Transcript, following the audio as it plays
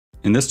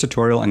In this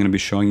tutorial, I'm going to be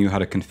showing you how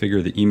to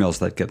configure the emails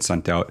that get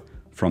sent out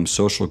from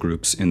social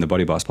groups in the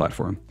BuddyBoss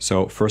platform.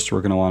 So first we're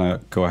going to want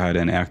to go ahead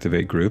and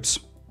activate groups.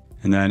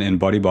 And then in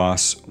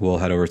BuddyBoss, we'll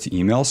head over to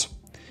emails.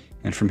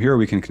 And from here,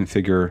 we can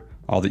configure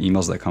all the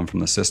emails that come from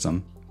the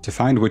system. To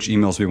find which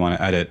emails we want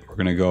to edit, we're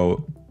going to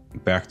go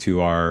back to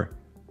our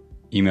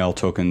email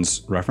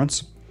tokens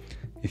reference.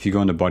 If you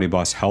go into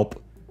BuddyBoss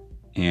help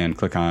and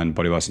click on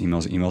BuddyBoss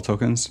emails, email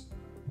tokens,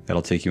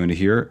 that'll take you into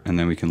here, and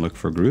then we can look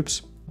for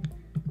groups.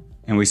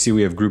 And we see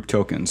we have group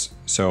tokens.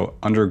 So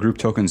under group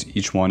tokens,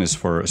 each one is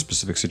for a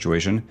specific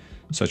situation,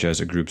 such as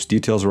a group's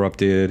details were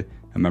updated,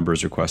 a member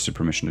has requested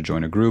permission to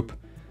join a group,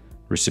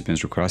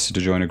 recipients requested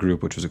to join a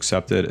group, which was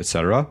accepted,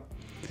 etc.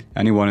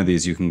 Any one of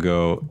these, you can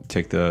go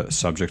take the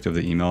subject of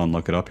the email and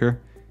look it up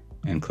here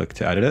and click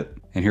to edit it.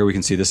 And here we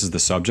can see this is the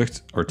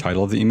subject or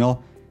title of the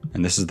email,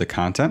 and this is the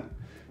content.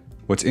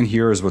 What's in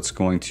here is what's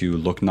going to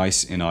look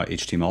nice in a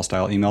HTML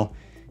style email.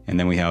 And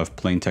then we have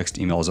plain text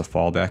email as a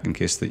fallback in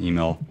case the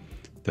email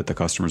that the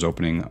customer is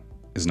opening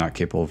is not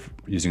capable of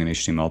using an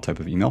HTML type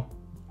of email.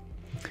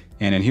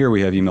 And in here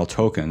we have email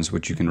tokens,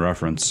 which you can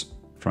reference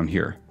from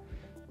here.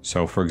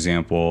 So for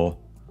example,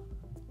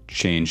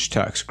 change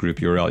text, group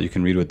URL. You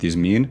can read what these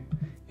mean,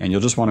 and you'll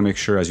just want to make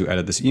sure as you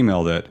edit this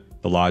email that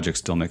the logic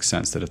still makes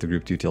sense, that if the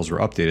group details were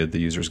updated, the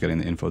user is getting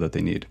the info that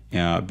they need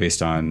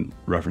based on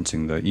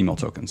referencing the email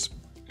tokens.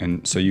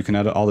 And so you can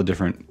edit all the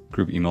different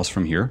group emails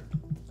from here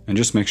and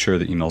just make sure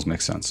the emails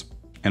make sense.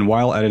 And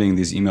while editing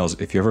these emails,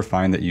 if you ever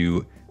find that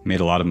you made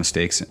a lot of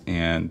mistakes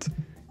and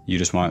you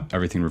just want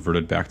everything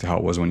reverted back to how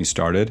it was when you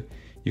started,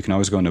 you can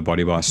always go into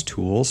BuddyBoss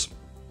Tools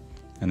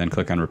and then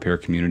click on Repair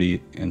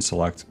Community and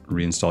select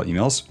Reinstall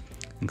Emails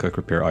and click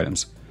Repair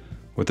Items.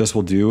 What this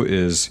will do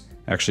is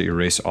actually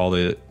erase all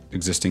the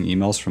existing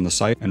emails from the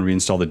site and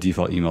reinstall the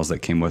default emails that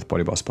came with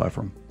BuddyBoss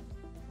platform.